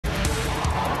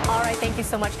Thank you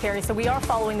so much, Carrie. So we are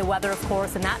following the weather, of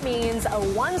course, and that means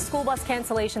one school bus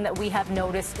cancellation that we have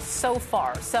noticed so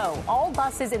far. So all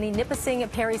buses in the Nipissing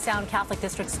Parry Sound Catholic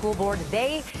District School Board,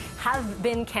 they have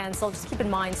been canceled. Just keep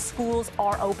in mind, schools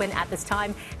are open at this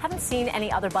time. Haven't seen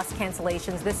any other bus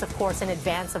cancellations. This, of course, in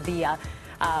advance of the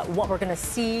what we're going to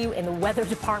see in the weather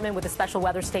department with a special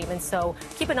weather statement. So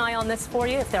keep an eye on this for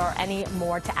you if there are any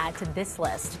more to add to this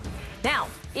list. Now,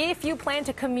 if you plan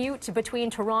to commute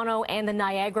between Toronto and the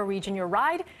Niagara region, your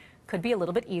ride could be a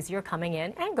little bit easier coming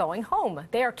in and going home.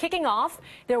 They are kicking off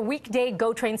their weekday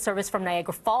GO train service from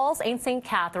Niagara Falls and St.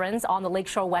 Catharines on the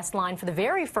Lakeshore West Line for the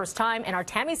very first time, and our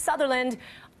Tammie Sutherland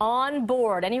on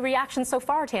board. Any reactions so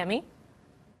far, Tammie?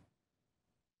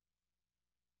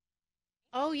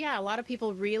 Oh, yeah, a lot of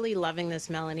people really loving this,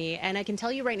 Melanie. And I can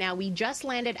tell you right now, we just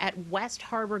landed at West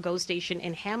Harbour GO Station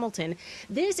in Hamilton.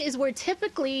 This is where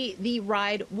typically the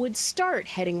ride would start,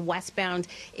 heading westbound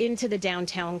into the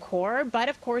downtown core. But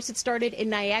of course, it started in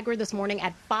Niagara this morning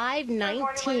at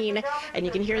 5:19. And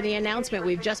you can hear the announcement.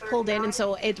 We've just pulled in. And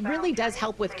so it really does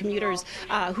help with commuters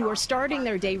who are starting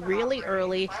their day really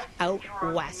early out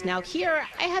west. Now, here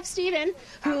I have Stephen,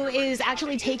 who is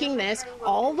actually taking this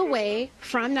all the way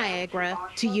from Niagara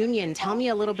to Union. Tell me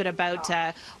a little bit about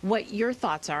what your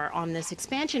thoughts are on this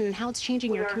expansion and how it's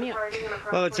changing your commute.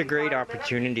 Well, it's a great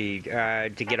opportunity to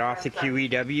get off the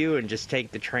QEW and just take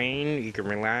the train. You can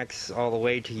relax all the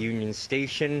way to Union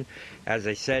Station. As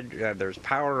I said, there's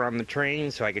power on the train,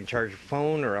 so I can charge a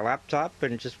phone or a laptop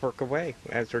and just work away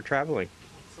as we're traveling.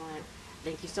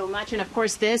 Thank you so much. And of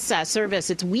course, this service,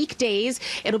 it's weekdays.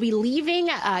 It'll be leaving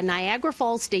Niagara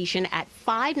Falls Station at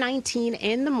 5:19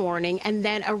 in the morning, and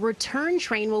then a return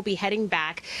train will be heading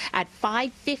back at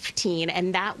 5:15,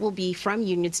 and that will be from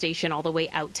Union Station all the way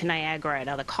out to Niagara.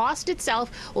 Now, the cost itself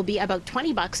will be about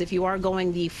 $20 if you are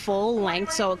going the full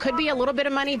length, so it could be a little bit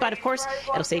of money, but of course,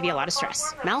 it'll save you a lot of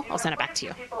stress. Mel, I'll send it back to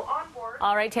you.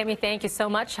 All right, Tammie, thank you so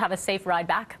much. Have a safe ride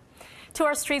back. To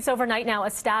our streets overnight now, a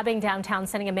stabbing downtown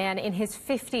sending a man in his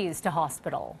 50s to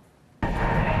hospital. The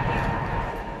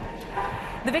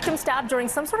victim stabbed during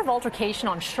some sort of altercation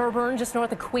on Sherbourne, just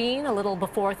north of Queen, a little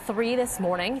before 3 this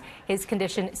morning. His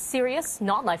condition serious,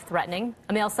 not life-threatening.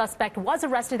 A male suspect was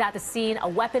arrested at the scene, a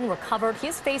weapon recovered. He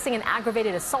is facing an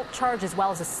aggravated assault charge as well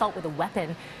as assault with a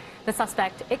weapon. The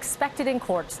suspect expected in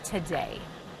court today.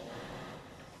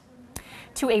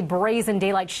 To a brazen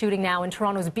daylight shooting now in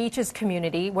Toronto's Beaches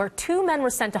community, where 2 men were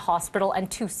sent to hospital and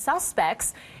 2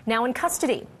 suspects now in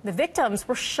custody. The victims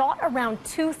were shot around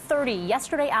 2:30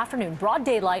 yesterday afternoon, broad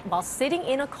daylight, while sitting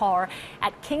in a car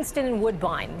at Kingston and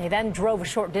Woodbine. They then drove a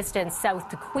short distance south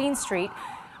to Queen Street,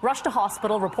 rushed to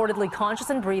hospital, reportedly conscious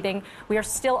and breathing. We are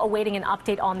still awaiting an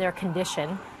update on their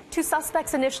condition. 2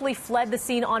 suspects initially fled the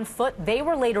scene on foot. They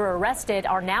were later arrested,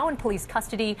 are now in police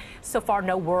custody. So far,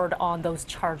 no word on those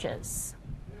charges.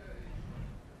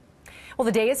 Well,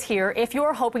 the day is here. If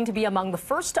you're hoping to be among the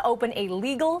first to open a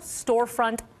legal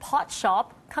storefront pot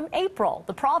shop come April,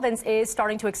 the province is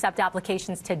starting to accept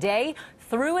applications today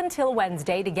through until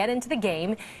Wednesday to get into the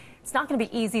game. It's not going to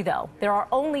be easy, though. There are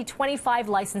only 25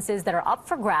 licenses that are up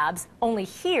for grabs, only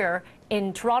here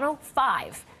in Toronto,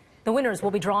 5. The winners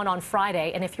will be drawn on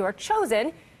Friday, and if you are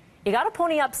chosen, you got to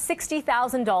pony up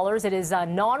 $60,000. It is a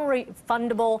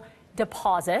non-refundable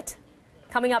deposit.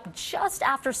 Coming up just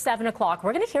after 7 o'clock,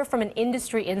 we're going to hear from an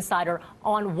industry insider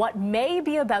on what may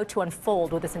be about to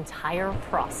unfold with this entire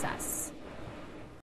process.